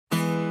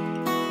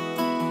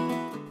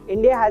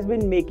India has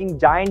been making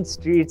giant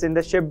strides in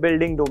the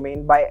shipbuilding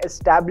domain by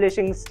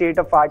establishing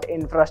state-of-the-art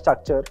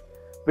infrastructure,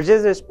 which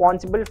is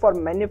responsible for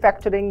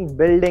manufacturing,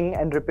 building,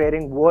 and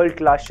repairing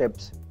world-class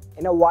ships.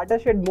 In a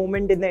watershed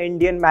moment in the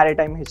Indian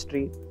maritime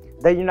history,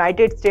 the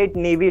United States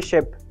Navy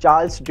ship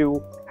Charles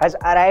Drew has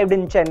arrived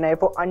in Chennai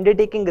for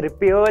undertaking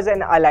repairs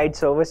and allied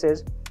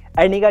services,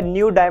 adding a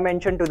new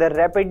dimension to the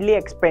rapidly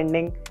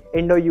expanding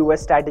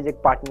Indo-U.S.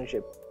 strategic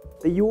partnership.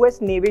 The U.S.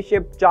 Navy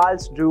ship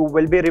Charles Drew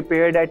will be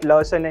repaired at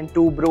Larsen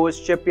Toubro's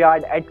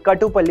Shipyard at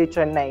Kattupalli,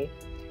 Chennai,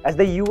 as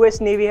the U.S.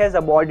 Navy has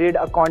awarded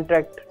a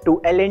contract to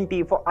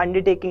L&T for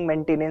undertaking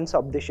maintenance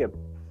of the ship.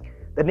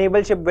 The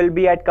naval ship will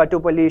be at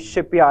Kattupalli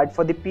Shipyard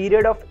for the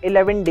period of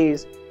 11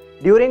 days,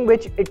 during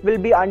which it will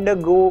be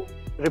undergo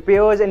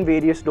repairs in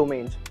various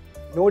domains.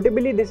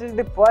 Notably, this is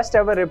the first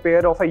ever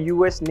repair of a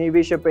U.S.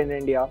 Navy ship in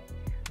India.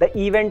 The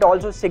event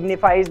also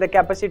signifies the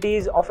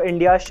capacities of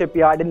India's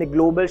shipyard in the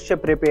global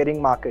ship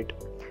repairing market.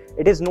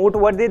 It is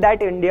noteworthy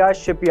that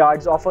India's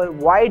shipyards offer a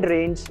wide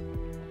range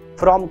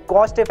from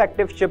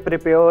cost-effective ship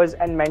repairs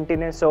and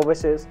maintenance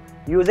services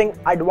using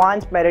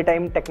advanced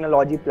maritime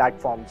technology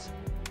platforms.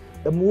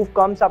 The move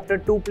comes after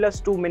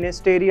 2+2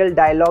 ministerial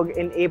dialogue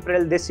in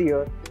April this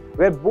year,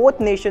 where both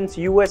nations,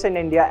 US and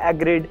India,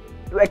 agreed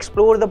to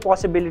explore the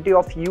possibility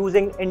of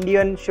using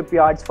Indian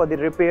shipyards for the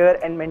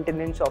repair and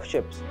maintenance of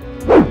ships.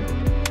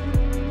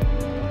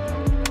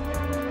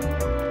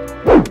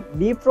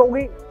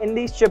 Leapfrogging in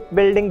the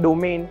shipbuilding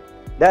domain,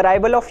 the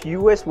arrival of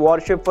US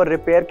warship for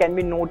repair can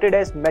be noted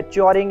as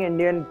maturing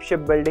Indian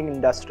shipbuilding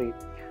industry.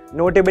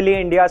 Notably,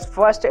 India's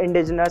first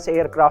indigenous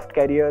aircraft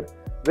carrier,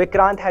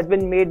 Vikrant, has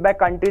been made by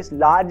country's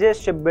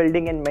largest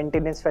shipbuilding and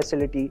maintenance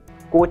facility,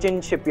 Cochin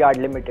Shipyard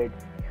Limited.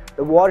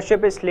 The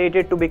warship is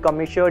slated to be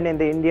commissioned in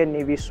the Indian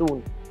Navy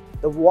soon.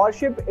 The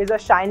warship is a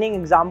shining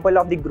example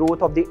of the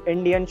growth of the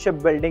Indian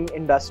shipbuilding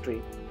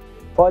industry.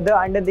 Further,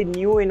 under the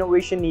new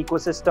innovation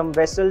ecosystem,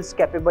 vessels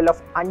capable of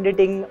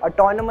undertaking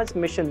autonomous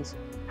missions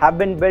have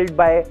been built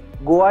by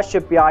Goa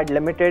Shipyard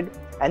Limited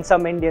and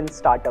some Indian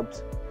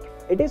startups.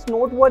 It is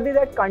noteworthy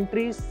that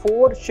country's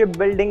 4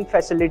 shipbuilding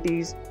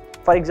facilities,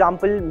 for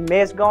example,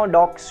 Maesgaon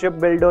Docks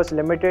Shipbuilders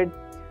Limited,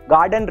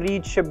 Garden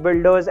Reach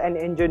Shipbuilders and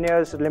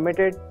Engineers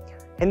Limited,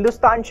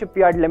 Hindustan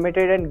Shipyard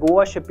Limited and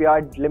Goa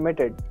Shipyard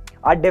Limited,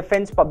 are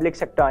defense public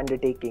sector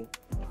undertaking.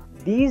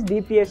 These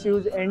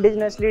DPSUs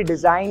indigenously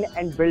design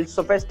and build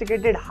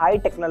sophisticated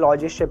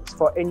high-technology ships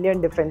for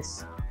Indian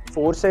defense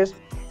forces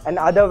and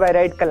other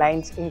varied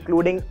clients,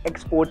 including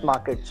export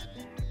markets.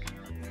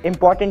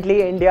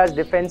 Importantly, India's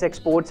defense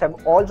exports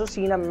have also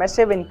seen a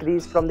massive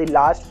increase from the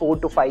last 4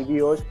 to 5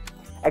 years.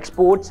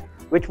 Exports,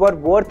 which were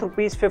worth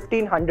Rs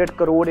 1,500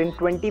 crore in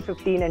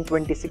 2015 and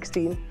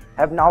 2016,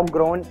 have now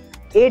grown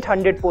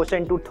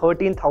 800% to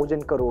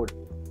 13,000 crore.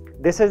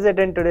 This is it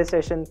in today's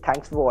session.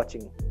 Thanks for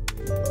watching.